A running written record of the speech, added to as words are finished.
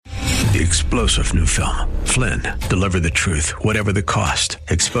The explosive new film, Flynn, deliver the truth, whatever the cost,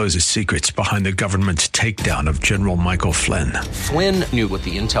 exposes secrets behind the government's takedown of General Michael Flynn. Flynn knew what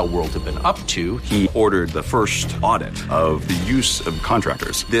the intel world had been up to. He ordered the first audit of the use of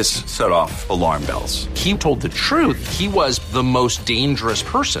contractors. This set off alarm bells. He told the truth. He was the most dangerous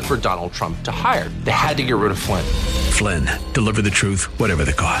person for Donald Trump to hire. They had to get rid of Flynn. Flynn, deliver the truth, whatever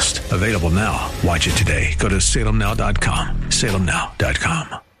the cost. Available now. Watch it today. Go to salemnow.com.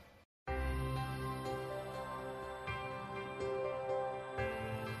 salemnow.com.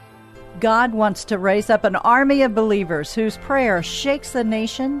 God wants to raise up an army of believers whose prayer shakes the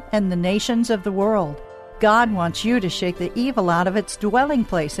nation and the nations of the world. God wants you to shake the evil out of its dwelling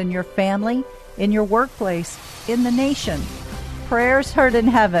place in your family, in your workplace, in the nation. Prayers Heard in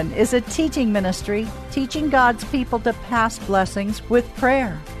Heaven is a teaching ministry teaching God's people to pass blessings with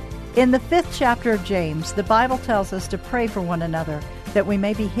prayer. In the 5th chapter of James, the Bible tells us to pray for one another that we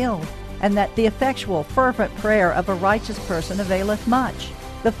may be healed, and that the effectual, fervent prayer of a righteous person availeth much.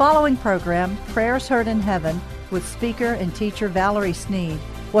 The following program, Prayers Heard in Heaven, with speaker and teacher Valerie Sneed,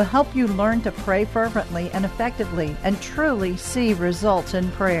 will help you learn to pray fervently and effectively and truly see results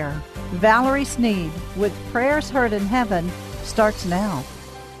in prayer. Valerie Sneed with Prayers Heard in Heaven starts now.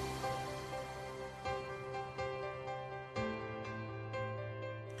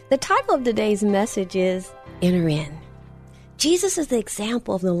 The title of today's message is Enter In. Jesus is the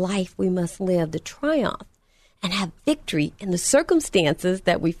example of the life we must live to triumph and have victory in the circumstances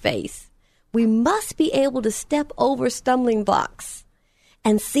that we face. We must be able to step over stumbling blocks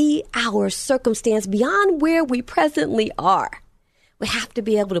and see our circumstance beyond where we presently are. We have to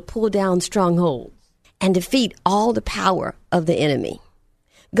be able to pull down strongholds and defeat all the power of the enemy.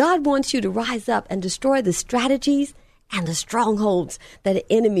 God wants you to rise up and destroy the strategies and the strongholds that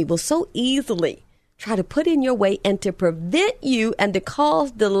the enemy will so easily try to put in your way and to prevent you and to cause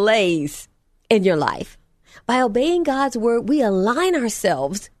delays in your life. By obeying God's word, we align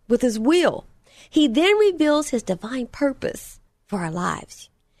ourselves with His will. He then reveals His divine purpose for our lives.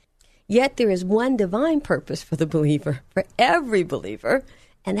 Yet there is one divine purpose for the believer, for every believer,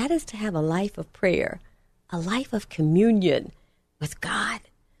 and that is to have a life of prayer, a life of communion with God,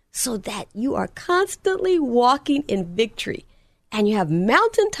 so that you are constantly walking in victory and you have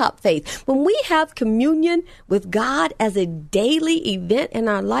mountaintop faith. When we have communion with God as a daily event in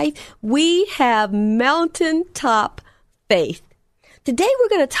our life, we have mountaintop faith. Today we're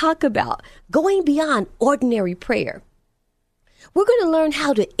going to talk about going beyond ordinary prayer. We're going to learn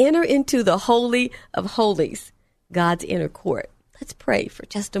how to enter into the Holy of Holies, God's inner court. Let's pray for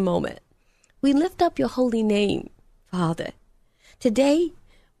just a moment. We lift up your holy name, Father. Today,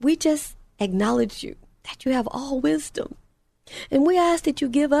 we just acknowledge you, that you have all wisdom. And we ask that you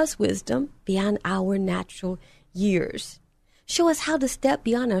give us wisdom beyond our natural years. Show us how to step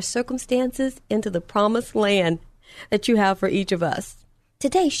beyond our circumstances into the promised land that you have for each of us.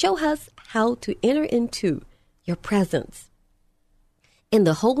 Today, show us how to enter into your presence in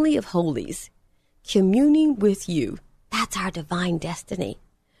the Holy of Holies, communing with you. That's our divine destiny.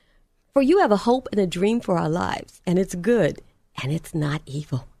 For you have a hope and a dream for our lives, and it's good, and it's not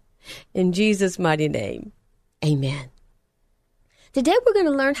evil. In Jesus' mighty name, amen. Today we're going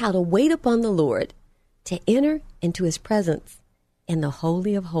to learn how to wait upon the Lord, to enter into His presence in the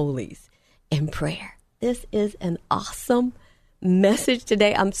Holy of Holies in prayer. This is an awesome message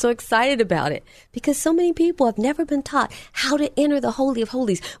today. I'm so excited about it because so many people have never been taught how to enter the Holy of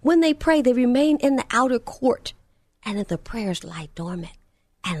Holies. When they pray, they remain in the outer court, and then the prayers lie dormant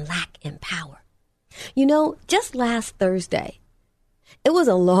and lack in power. You know, just last Thursday, it was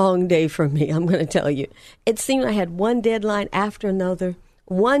a long day for me, I'm going to tell you. It seemed I had one deadline after another,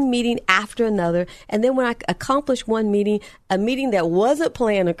 one meeting after another. And then when I accomplished one meeting, a meeting that wasn't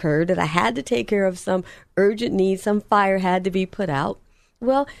planned occurred, that I had to take care of some urgent needs, some fire had to be put out.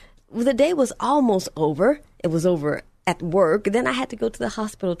 Well, the day was almost over. It was over at work. Then I had to go to the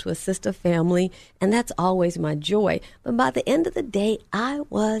hospital to assist a family, and that's always my joy. But by the end of the day, I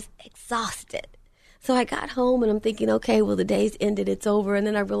was exhausted. So I got home and I'm thinking, okay, well, the day's ended, it's over. And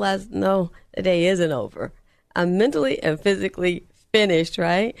then I realized, no, the day isn't over. I'm mentally and physically finished,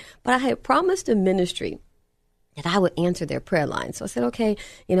 right? But I had promised a ministry that I would answer their prayer line. So I said, okay,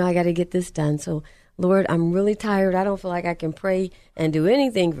 I got to get this done. So Lord, I'm really tired. I don't feel like I can pray and do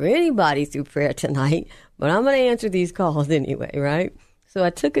anything for anybody through prayer tonight, but I'm going to answer these calls anyway, right? So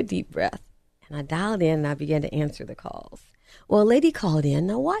I took a deep breath and I dialed in and I began to answer the calls. Well, a lady called in.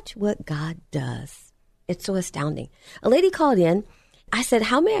 Now watch what God does. It's so astounding. A lady called in. I said,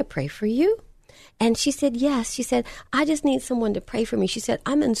 how may I pray for you? And she said, yes. She said, I just need someone to pray for me. She said,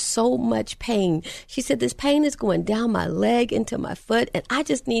 I'm in so much pain. She said, this pain is going down my leg into my foot, and I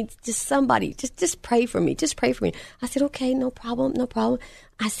just need somebody, just pray for me. Just pray for me. I said, okay, no problem.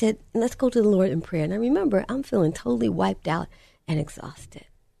 I said, let's go to the Lord in prayer. And I remember I'm feeling totally wiped out and exhausted.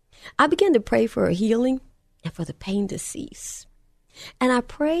 I began to pray for her healing and for the pain to cease. And I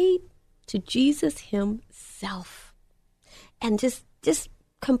prayed to Jesus himself and just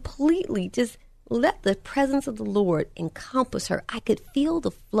completely just let the presence of the Lord encompass her. I could feel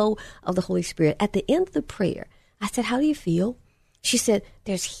the flow of the Holy Spirit. At the end of the prayer, I said, how do you feel? She said,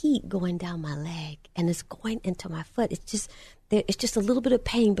 there's heat going down my leg and it's going into my foot. It's just a little bit of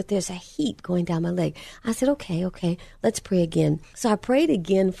pain, but there's a heat going down my leg. I said, okay, let's pray again. So I prayed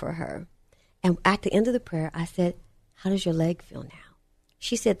again for her. And at the end of the prayer, I said, how does your leg feel now?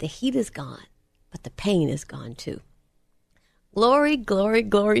 She said, the heat is gone, but the pain is gone too. Glory, glory,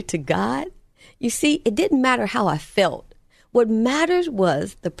 glory to God. You see, it didn't matter how I felt. What mattered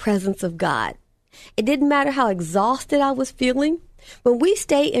was the presence of God. It didn't matter how exhausted I was feeling. When we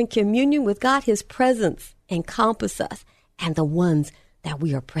stay in communion with God, his presence encompasses us and the ones that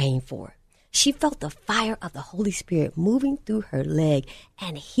we are praying for. She felt the fire of the Holy Spirit moving through her leg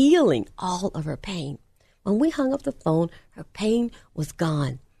and healing all of her pain. When we hung up the phone, her pain was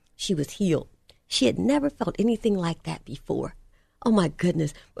gone. She was healed. She had never felt anything like that before. Oh my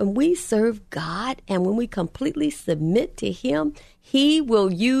goodness, when we serve God and when we completely submit to him, he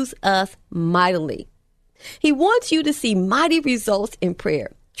will use us mightily. He wants you to see mighty results in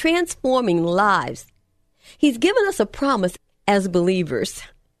prayer, transforming lives. He's given us a promise as believers.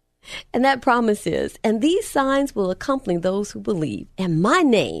 And that promise is, and these signs will accompany those who believe. In my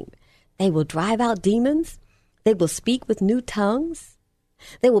name, they will drive out demons. They will speak with new tongues.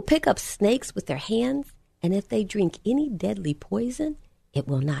 They will pick up snakes with their hands. And if they drink any deadly poison, it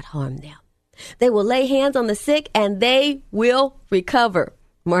will not harm them. They will lay hands on the sick and they will recover.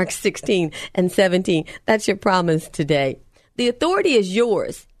 Mark 16 and 17. That's your promise today. The authority is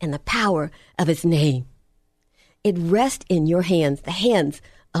yours and the power of his name. It rests in your hands, the hands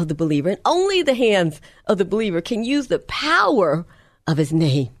of the believer. And only the hands of the believer can use the power of his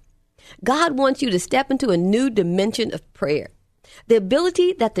name. God wants you to step into a new dimension of prayer. The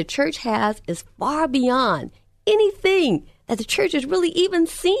ability that the church has is far beyond anything that the church has really even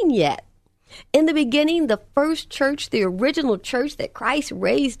seen yet. In the beginning, the first church, the original church that Christ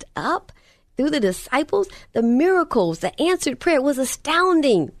raised up through the disciples, the miracles, the answered prayer was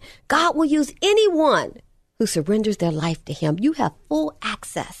astounding. God will use anyone who surrenders their life to him. You have full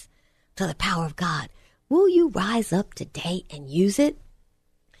access to the power of God. Will you rise up today and use it?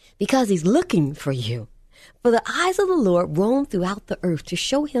 Because he's looking for you. For the eyes of the Lord roam throughout the earth to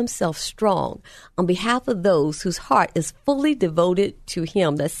show himself strong on behalf of those whose heart is fully devoted to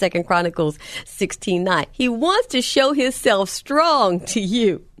him. That's 2 Chronicles 16:9. He wants to show himself strong to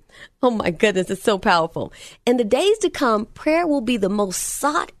you. Oh my goodness, it's so powerful. In the days to come, prayer will be the most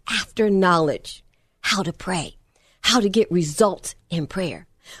sought after knowledge. How to pray, how to get results in prayer,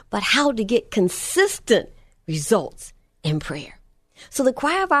 but how to get consistent results in prayer. So the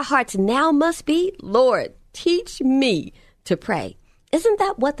cry of our hearts now must be, Lord, teach me to pray. Isn't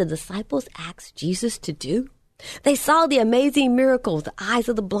that what the disciples asked Jesus to do? They saw the amazing miracles, the eyes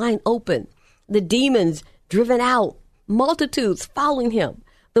of the blind open, the demons driven out, multitudes following him,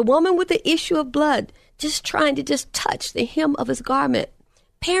 the woman with the issue of blood just trying to just touch the hem of his garment,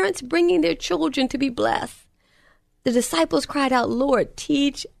 parents bringing their children to be blessed. The disciples cried out, Lord,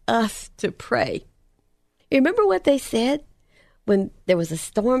 teach us to pray. You remember what they said when there was a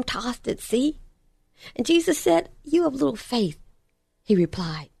storm tossed at sea? And Jesus said, you have little faith. He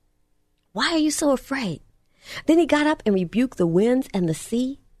replied, why are you so afraid? Then he got up and rebuked the winds and the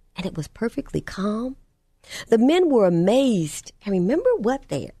sea, and it was perfectly calm. The men were amazed. And remember what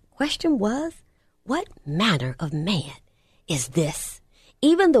their question was? What manner of man is this?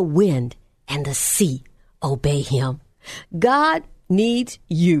 Even the wind and the sea obey him. God needs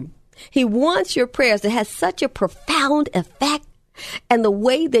you. He wants your prayers that has such a profound effect and the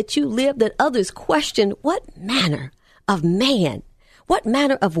way that you live that others question, what manner of man, what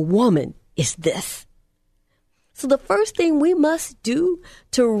manner of woman is this? So the first thing we must do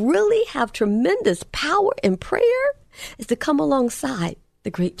to really have tremendous power in prayer is to come alongside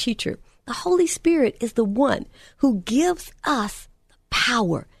the great teacher. The Holy Spirit is the one who gives us the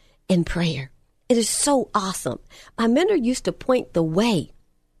power in prayer. It is so awesome. My mentor used to point the way.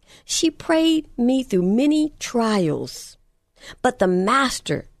 She prayed me through many trials, but the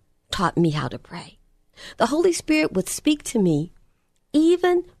Master taught me how to pray. The Holy Spirit would speak to me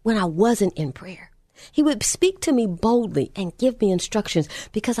even when I wasn't in prayer. He would speak to me boldly and give me instructions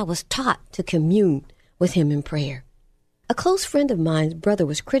because I was taught to commune with him in prayer. A close friend of mine's brother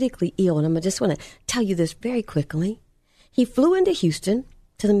was critically ill, and I just want to tell you this very quickly. He flew into Houston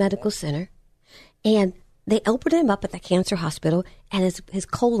to the medical center, and they opened him up at the cancer hospital, and his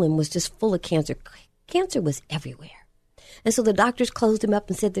colon was just full of cancer. Cancer was everywhere. And so the doctors closed him up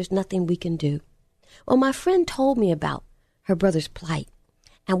and said, there's nothing we can do. Well, my friend told me about her brother's plight,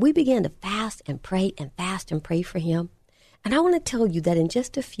 and we began to fast and pray for him. And I want to tell you that in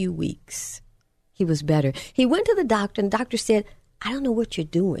just a few weeks, he was better. He went to the doctor, and the doctor said, I don't know what you're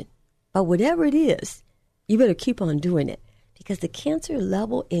doing, but whatever it is, you better keep on doing it because the cancer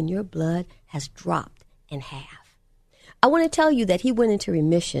level in your blood has dropped in half. I want to tell you that he went into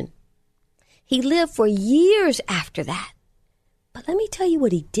remission. He lived for years after that. But let me tell you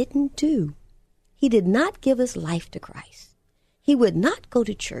what he didn't do. He did not give his life to Christ. He would not go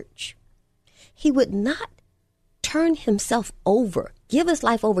to church. He would not turn himself over, give his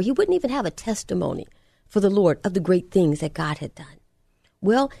life over. He wouldn't even have a testimony for the Lord of the great things that God had done.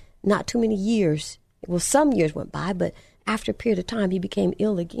 Well, not too many years. Well, some years went by, but after a period of time, he became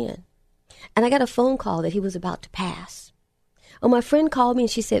ill again. And I got a phone call that he was about to pass. Oh, my friend called me and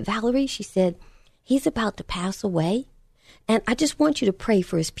she said, Valerie, she said, he's about to pass away. And I just want you to pray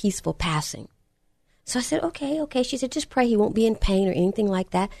for his peaceful passing. So I said, okay. She said, just pray he won't be in pain or anything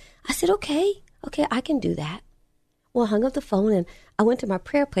like that. I said, okay, I can do that. Well, I hung up the phone and I went to my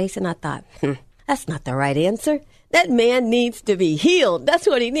prayer place and I thought, that's not the right answer. That man needs to be healed. That's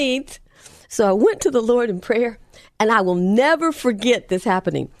what he needs. So I went to the Lord in prayer, and I will never forget this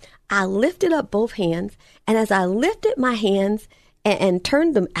happening. I lifted up both hands, and as I lifted my hands and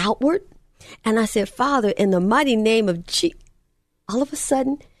turned them outward, and I said, Father, in the mighty name of Jesus, all of a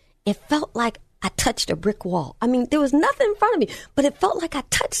sudden, it felt like I touched a brick wall. I mean, there was nothing in front of me, but it felt like I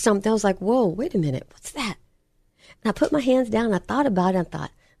touched something. I was like, whoa, wait a minute, what's that? And I put my hands down, I thought about it, and I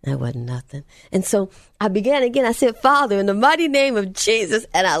thought, that wasn't nothing. And so I began again. I said, Father, in the mighty name of Jesus,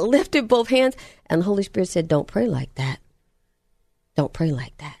 and I lifted both hands, and the Holy Spirit said, don't pray like that. Don't pray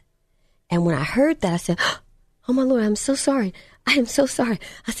like that. And when I heard that, I said, oh, my Lord, I'm so sorry. I am so sorry.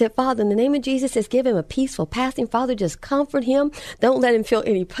 I said, Father, in the name of Jesus, just give him a peaceful passing. Father, just comfort him. Don't let him feel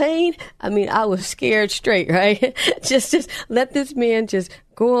any pain. I mean, I was scared straight, right? just let this man just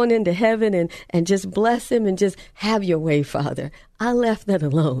go on into heaven and just bless him and just have your way, Father. I left that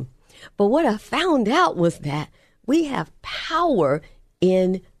alone. But what I found out was that we have power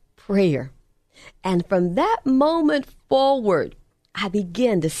in prayer. And from that moment forward, I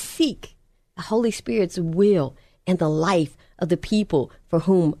began to seek the Holy Spirit's will in the life of the people for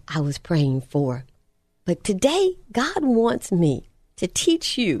whom I was praying for. But today, God wants me to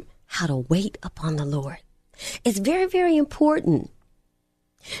teach you how to wait upon the Lord. It's very, very important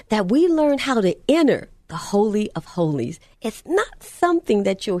that we learn how to enter the Holy of Holies. It's not something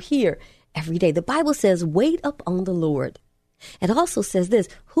that you'll hear every day. The Bible says, wait upon the Lord. It also says this,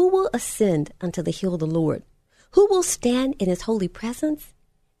 who will ascend unto the hill of the Lord? Who will stand in his holy presence?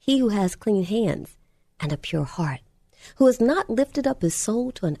 He who has clean hands and a pure heart, who has not lifted up his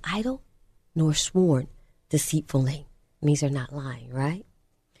soul to an idol, nor sworn deceitfully. Means they're not lying, right?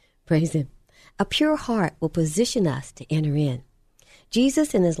 Praise him. A pure heart will position us to enter in.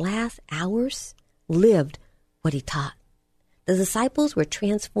 Jesus, in his last hours, lived what he taught. The disciples were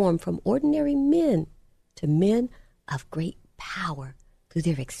transformed from ordinary men to men of great power through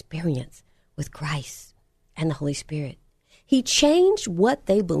their experience with Christ and the Holy Spirit. He changed what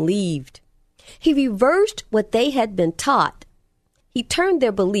they believed. He reversed what they had been taught. He turned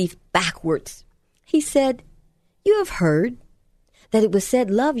their belief backwards. He said, you have heard that it was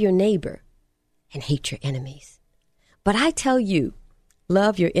said, love your neighbor and hate your enemies. But I tell you,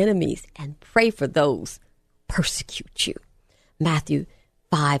 love your enemies and pray for those who persecute you. Matthew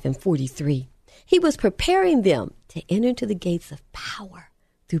 5:43. He was preparing them to enter into the gates of power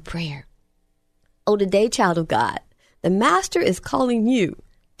through prayer. Oh, today, child of God, the Master is calling you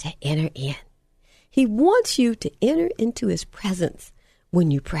to enter in. He wants you to enter into his presence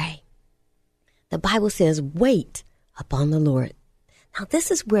when you pray. The Bible says, wait upon the Lord. Now, this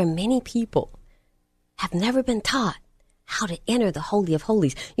is where many people have never been taught how to enter the Holy of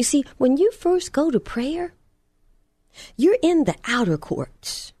Holies. You see, when you first go to prayer, you're in the outer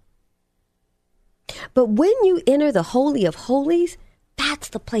courts. But when you enter the Holy of Holies, that's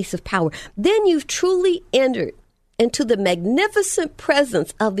the place of power. Then you've truly entered into the magnificent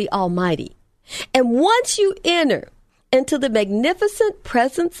presence of the Almighty. And once you enter into the magnificent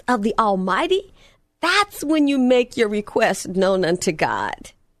presence of the Almighty, that's when you make your request known unto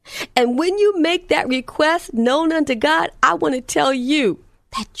God. And when you make that request known unto God, I want to tell you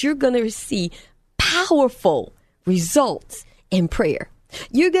that you're going to receive powerful results in prayer.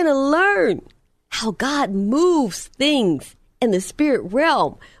 You're going to learn how God moves things in the spirit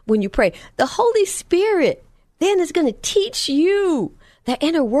realm when you pray. The Holy Spirit then is going to teach you the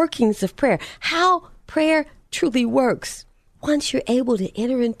inner workings of prayer, how prayer truly works once you're able to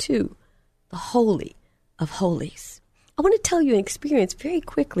enter into the Holy of Holies. I want to tell you an experience very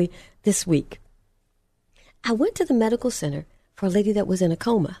quickly this week. I went to the medical center for a lady that was in a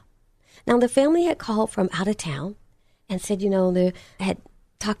coma. Now, the family had called from out of town and said, they had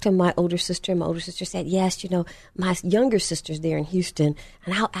talked to my older sister, and my older sister said, yes, my younger sister's there in Houston,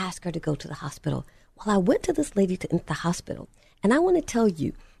 and I'll ask her to go to the hospital. Well, I went to this lady in the hospital, and I want to tell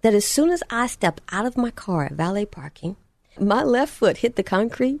you that as soon as I stepped out of my car at valet parking, my left foot hit the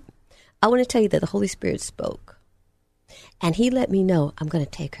concrete. I want to tell you that the Holy Spirit spoke, and he let me know I'm going to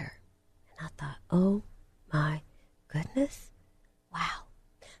take her. And I thought, oh my goodness, wow.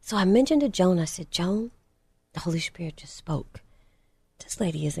 So I mentioned to Joan, I said, Joan, the Holy Spirit just spoke. This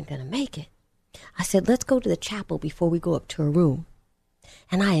lady isn't going to make it. I said, let's go to the chapel before we go up to her room.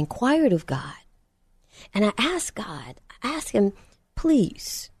 And I inquired of God. And I asked God, him,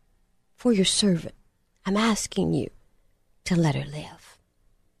 please, for your servant, I'm asking you to let her live.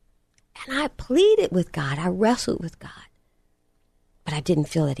 And I pleaded with God. I wrestled with God. But I didn't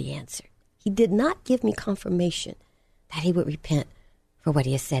feel that he answered. He did not give me confirmation that he would repent for what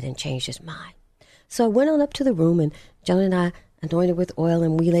he had said and changed his mind. So I went on up to the room, and Joan and I anointed with oil,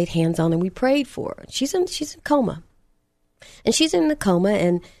 and we laid hands on her, and we prayed for her. She's in coma. And she's in the coma,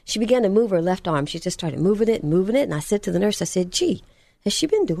 and she began to move her left arm. She just started moving it. And I said to the nurse, I said, gee, has she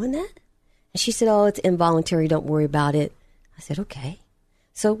been doing that? And she said, oh, it's involuntary. Don't worry about it. I said, okay.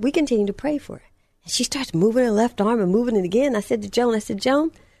 So we continued to pray for her. And she starts moving her left arm and moving it again. I said to Joan,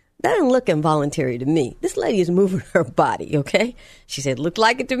 that doesn't look involuntary to me. This lady is moving her body, okay? She said, looked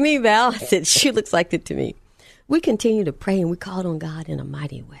like it to me, Val. I said, she looks like it to me. We continued to pray, and we called on God in a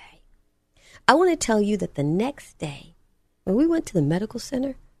mighty way. I want to tell you that the next day, when we went to the medical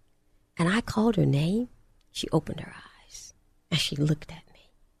center, and I called her name, she opened her eyes, and she looked at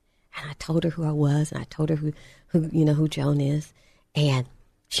me. And I told her who I was, and I told her who Joan is. And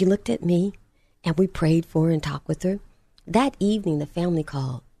she looked at me, and we prayed for her and talked with her. That evening, the family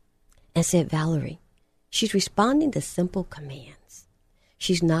called and said, Valerie, she's responding to simple commands.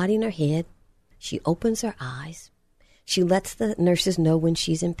 She's nodding her head. She opens her eyes. She lets the nurses know when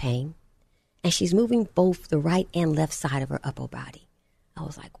she's in pain. And she's moving both the right and left side of her upper body. I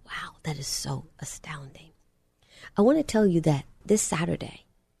was like, wow, that is so astounding. I want to tell you that this Saturday,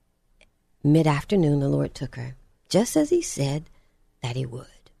 mid-afternoon, the Lord took her, just as he said that he would.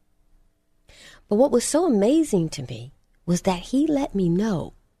 But what was so amazing to me was that he let me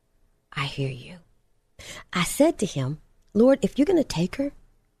know, I hear you. I said to him, Lord, if you're going to take her,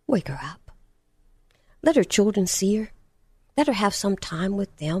 wake her up. Let her children see her. Let her have some time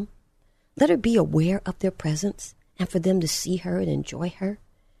with them. Let her be aware of their presence and for them to see her and enjoy her.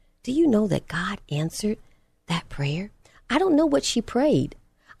 Do you know that God answered that prayer? I don't know what she prayed.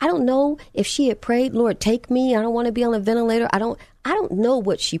 I don't know if she had prayed, Lord, take me. I don't want to be on a ventilator. I don't know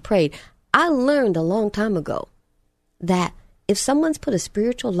what she prayed. I learned a long time ago that if someone's put a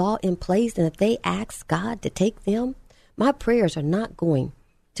spiritual law in place and if they ask God to take them, my prayers are not going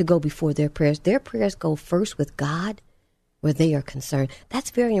to go before their prayers. Their prayers go first with God where they are concerned.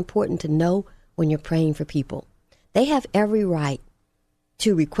 That's very important to know when you're praying for people. They have every right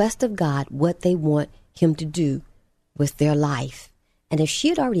to request of God what they want him to do with their life. And if she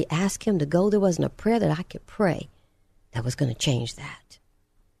had already asked him to go, there wasn't a prayer that I could pray that was going to change that.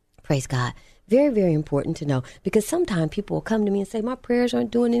 Praise God. Very, very important to know, because sometimes people will come to me and say, my prayers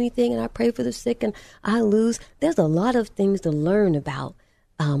aren't doing anything, and I pray for the sick and I lose. There's a lot of things to learn about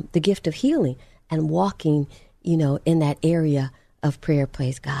the gift of healing and walking, in that area of prayer,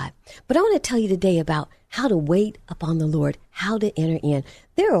 praise God. But I want to tell you today about how to wait upon the Lord, how to enter in.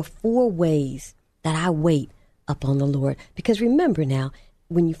 There are 4 ways that I wait upon the Lord. Because remember now,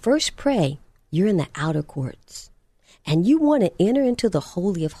 when you first pray, you're in the outer courts. And you want to enter into the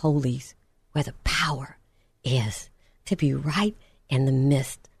Holy of Holies, where the power is to be right in the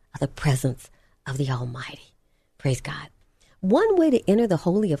midst of the presence of the Almighty. Praise God. One way to enter the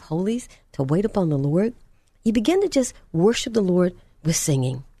Holy of Holies, to wait upon the Lord, you begin to just worship the Lord with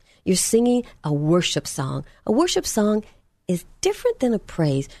singing. You're singing a worship song. A worship song is different than a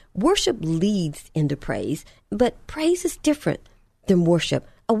praise. Worship leads into praise, but praise is different than worship.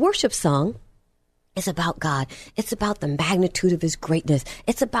 A worship song is about God. It's about the magnitude of his greatness.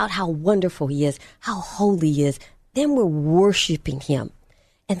 It's about how wonderful he is, how holy he is. Then we're worshiping him.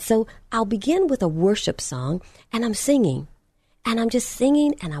 And so I'll begin with a worship song, and I'm singing. And I'm just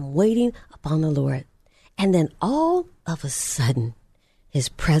singing, and I'm waiting upon the Lord. And then all of a sudden, his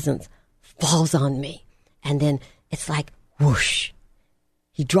presence falls on me. And then it's like whoosh.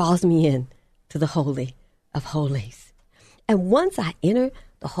 He draws me in to the Holy of Holies. And once I enter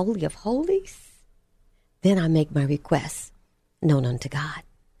the Holy of Holies, then I make my requests known unto God.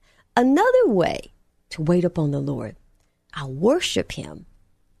 Another way to wait upon the Lord, I worship him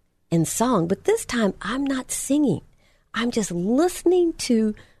in song, but this time I'm not singing. I'm just listening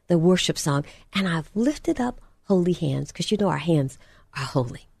to the worship song, and I've lifted up holy hands, because you know our hands are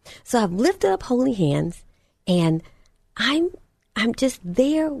holy. So I've lifted up holy hands, and I'm just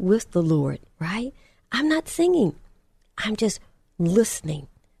there with the Lord, right? I'm not singing. I'm just listening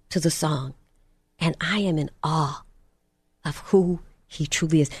to the song, and I am in awe of who he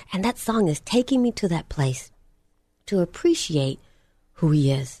truly is. And that song is taking me to that place to appreciate who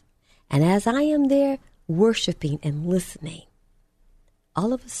he is. And as I am there worshiping and listening,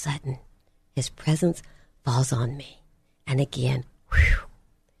 all of a sudden, his presence falls on me. And again, whew,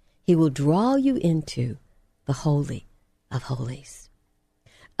 he will draw you into the Holy of Holies.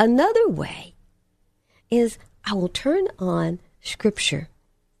 Another way is I will turn on Scripture.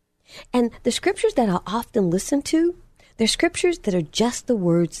 And the scriptures that I'll often listen to, they're scriptures that are just the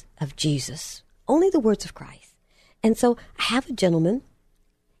words of Jesus, only the words of Christ. And so I have a gentleman,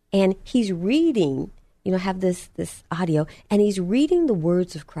 and he's reading, I have this audio, and he's reading the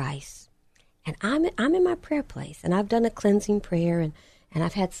words of Christ. And I'm in my prayer place, and I've done a cleansing prayer, and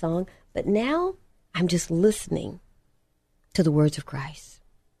I've had song, but now I'm just listening to the words of Christ.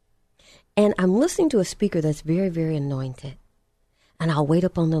 And I'm listening to a speaker that's very, very anointed. And I'll wait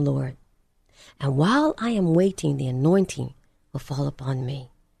upon the Lord. And while I am waiting, the anointing will fall upon me.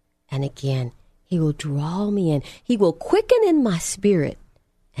 And again, he will draw me in. He will quicken in my spirit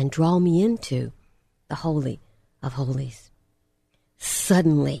and draw me into the Holy of Holies.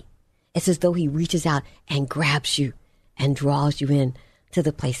 Suddenly, it's as though he reaches out and grabs you and draws you in to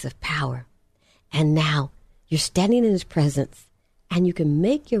the place of power. And now you're standing in his presence, and you can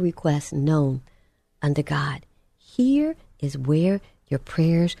make your requests known unto God. Here is where your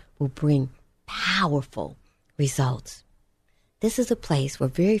prayers will bring powerful results. This is a place where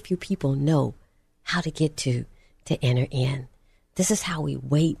very few people know how to get to enter in. This is how we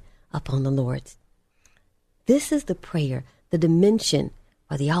wait upon the Lord. This is the prayer, the dimension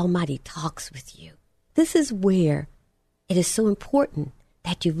where the Almighty talks with you. This is where it is so important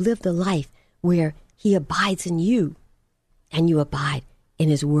that you've lived a life where he abides in you and you abide in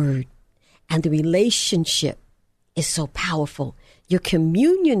his word. And the relationship is so powerful. Your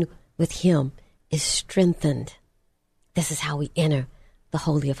communion with him is strengthened. This is how we enter the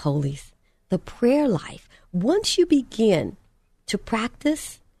Holy of Holies. The prayer life, once you begin to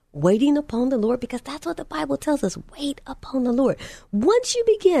practice waiting upon the Lord, because that's what the Bible tells us, wait upon the Lord. Once you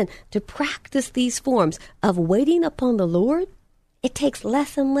begin to practice these forms of waiting upon the Lord, it takes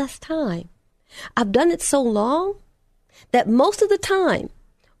less and less time. I've done it so long that most of the time,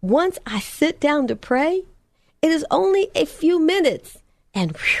 once I sit down to pray, it is only a few minutes,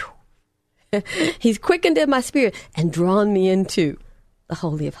 and whew, he's quickened in my spirit and drawn me into the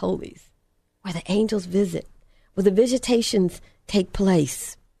Holy of Holies, where the angels visit, where the visitations take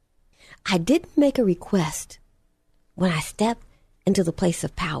place. I didn't make a request when I stepped into the place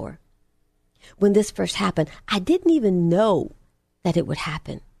of power. When this first happened, I didn't even know that it would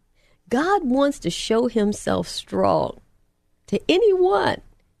happen. God wants to show himself strong to anyone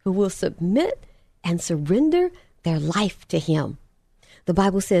who will submit and surrender their life to him. The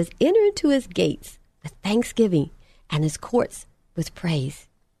Bible says, enter into his gates with thanksgiving and his courts with praise.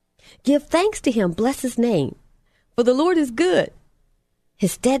 Give thanks to him, bless his name, for the Lord is good.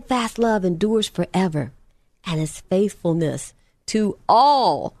 His steadfast love endures forever, and his faithfulness to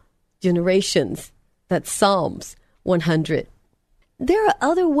all generations. That's Psalms 100. There are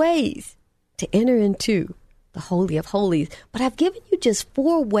other ways to enter into the Holy of Holies, but I've given you just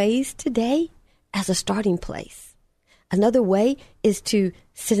 4 ways today as a starting place. Another way is to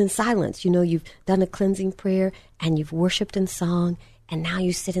sit in silence. You've done a cleansing prayer and you've worshiped in song, and now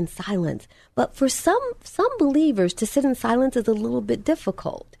you sit in silence. But for some believers, to sit in silence is a little bit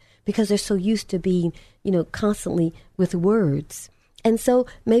difficult because they're so used to being, constantly with words. And so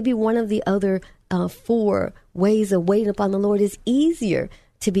maybe one of the other 4 ways of waiting upon the Lord is easier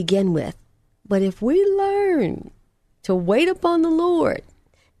to begin with. But if we learn to wait upon the Lord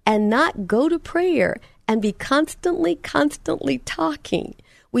and not go to prayer and be constantly talking,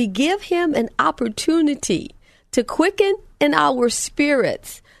 we give him an opportunity to quicken in our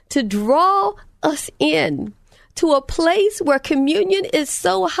spirits, to draw us in to a place where communion is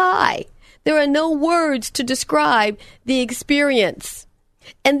so high. There are no words to describe the experience.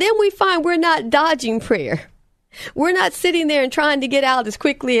 And then we find we're not dodging prayer. We're not sitting there and trying to get out as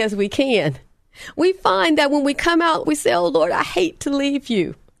quickly as we can. We find that when we come out, we say, oh, Lord, I hate to leave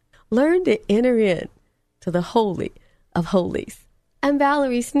you. Learn to enter in to the Holy of Holies. I'm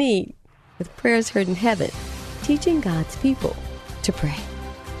Valerie Sneed with Prayers Heard in Heaven, teaching God's people to pray.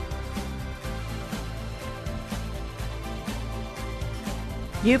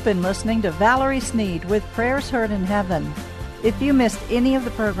 You've been listening to Valerie Sneed with Prayers Heard in Heaven. If you missed any of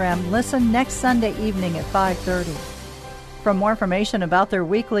the program, listen next Sunday evening at 5:30. For more information about their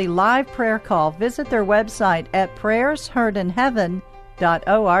weekly live prayer call, visit their website at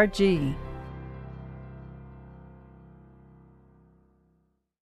prayersheardinheaven.org.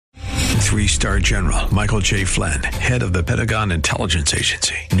 Three-star General Michael J. Flynn, head of the Pentagon Intelligence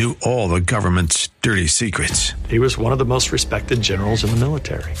Agency, knew all the government's dirty secrets. He was one of the most respected generals in the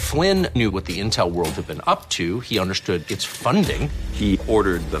military. Flynn knew what the intel world had been up to. He understood its funding. He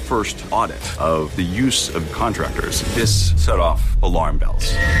ordered the first audit of the use of contractors. This set off alarm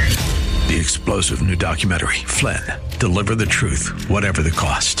bells. The explosive new documentary, Flynn, Deliver the Truth, Whatever the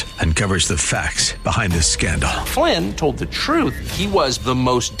Cost, uncovers the facts behind this scandal. Flynn told the truth. He was the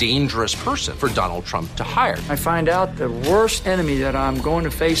most dangerous person for Donald Trump to hire. I find out the worst enemy that I'm going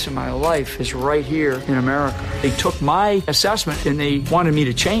to face in my life is right here in America. They took my assessment and they wanted me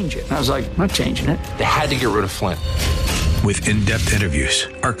to change it. And I was like, I'm not changing it. They had to get rid of Flynn. With in-depth interviews,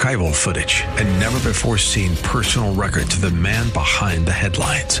 archival footage, and never-before-seen personal records of the man behind the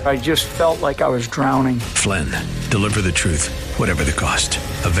headlines. I just felt like I was drowning. Flynn, Deliver the Truth, Whatever the Cost.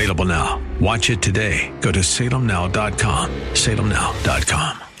 Available now. Watch it today. Go to salemnow.com.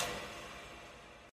 salemnow.com.